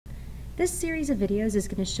This series of videos is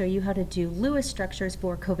going to show you how to do Lewis structures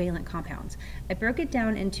for covalent compounds. I broke it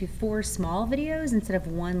down into 4 small videos instead of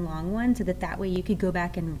one long one so that way you could go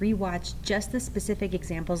back and rewatch just the specific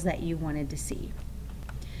examples that you wanted to see.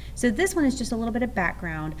 So this one is just a little bit of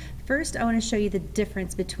background. First, I want to show you the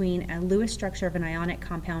difference between a Lewis structure of an ionic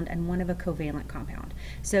compound and one of a covalent compound.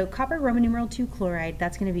 So copper Roman numeral 2 chloride,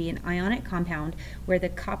 that's going to be an ionic compound where the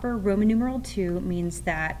copper Roman numeral 2 means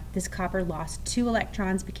that this copper lost 2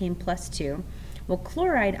 electrons, became +2. Well,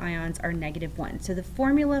 chloride ions are -1. So the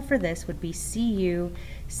formula for this would be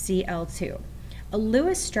CuCl2. A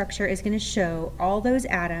Lewis structure is going to show all those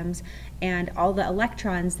atoms and all the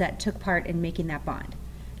electrons that took part in making that bond.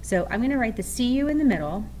 So I'm going to write the Cu in the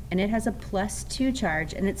middle, and it has a +2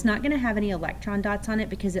 charge, and it's not going to have any electron dots on it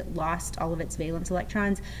because it lost all of its valence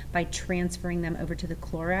electrons by transferring them over to the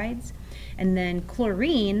chlorides. And then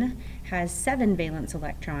chlorine has 7 valence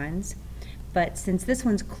electrons, but since this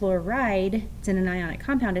one's chloride, it's in an ionic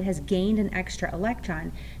compound, it has gained an extra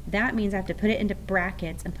electron. That means I have to put it into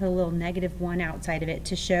brackets and put a little -1 outside of it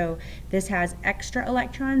to show this has extra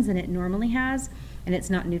electrons than it normally has, and it's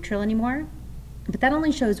not neutral anymore. But that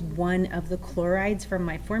only shows one of the chlorides from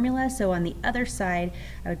my formula, so on the other side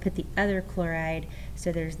I would put the other chloride.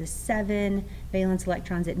 So there's the 7 valence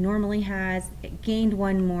electrons it normally has, it gained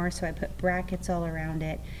 1 more, so I put brackets all around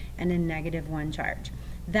it, and a -1 charge.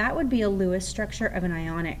 That would be a Lewis structure of an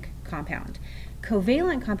ionic compound.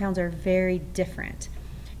 Covalent compounds are very different.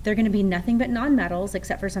 They're going to be nothing but nonmetals,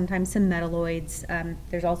 except for sometimes some metalloids.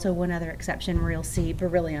 There's also one other exception where you'll see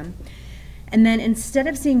beryllium. And then instead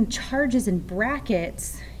of seeing charges in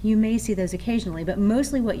brackets, you may see those occasionally, but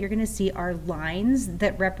mostly what you're going to see are lines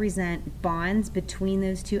that represent bonds between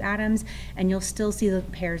those 2 atoms, and you'll still see the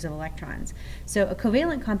pairs of electrons. So a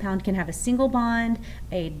covalent compound can have a single bond,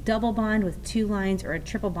 a double bond with 2 lines, or a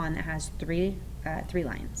triple bond that has 3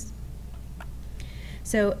 lines.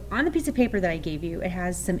 So on the piece of paper that I gave you, it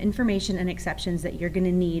has some information and exceptions that you're going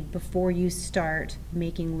to need before you start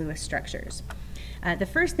making Lewis structures. The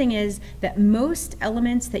first thing is that most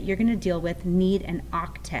elements that you're going to deal with need an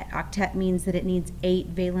octet. Octet means that it needs 8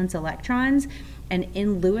 valence electrons, and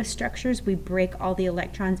in Lewis structures we break all the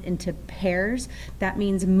electrons into pairs. That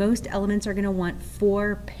means most elements are going to want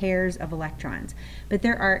 4 pairs of electrons. But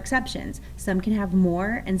there are exceptions. Some can have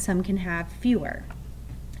more and some can have fewer.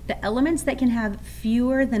 The elements that can have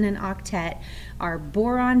fewer than an octet are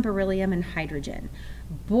boron, beryllium, and hydrogen.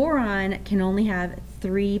 Boron can only have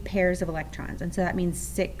 3 pairs of electrons, and so that means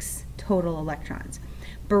 6 total electrons.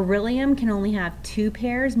 Beryllium can only have 2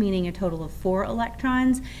 pairs, meaning a total of 4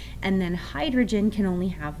 electrons, and then hydrogen can only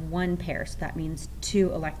have 1 pair, so that means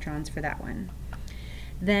 2 electrons for that one.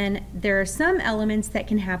 Then there are some elements that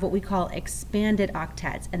can have what we call expanded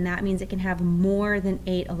octets, and that means it can have more than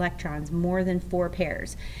 8 electrons, more than 4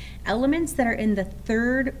 pairs. Elements that are in the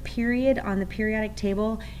 3rd period on the periodic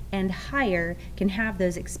table and higher can have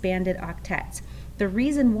those expanded octets. The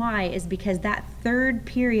reason why is because that 3rd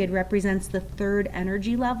period represents the 3rd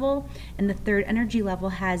energy level, and the 3rd energy level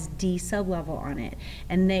has d sublevel on it.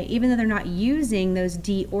 And even though they're not using those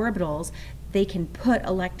d orbitals, they can put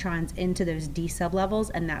electrons into those d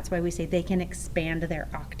sublevels, and that's why we say they can expand their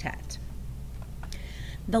octet.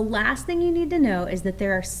 The last thing you need to know is that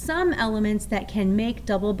there are some elements that can make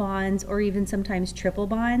double bonds or even sometimes triple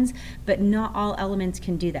bonds, but not all elements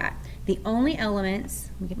can do that. The only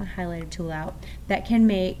elements, let me get my highlighter tool out, that can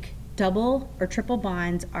make double or triple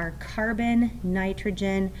bonds are carbon,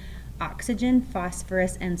 nitrogen, oxygen,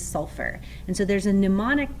 phosphorus, and sulfur. And so there's a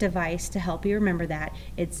mnemonic device to help you remember that.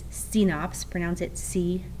 It's CNOPS, pronounce it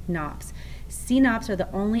C-NOPS. CNOPS are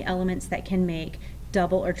the only elements that can make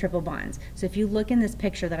double or triple bonds. So if you look in this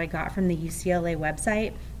picture that I got from the UCLA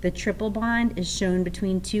website, the triple bond is shown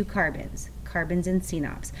between 2 carbons, carbons in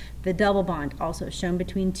CNOPS. The double bond also shown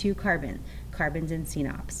between 2 carbons in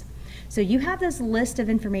CNOPS. So you have this list of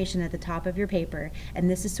information at the top of your paper, and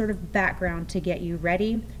this is sort of background to get you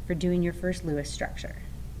ready for doing your first Lewis structure.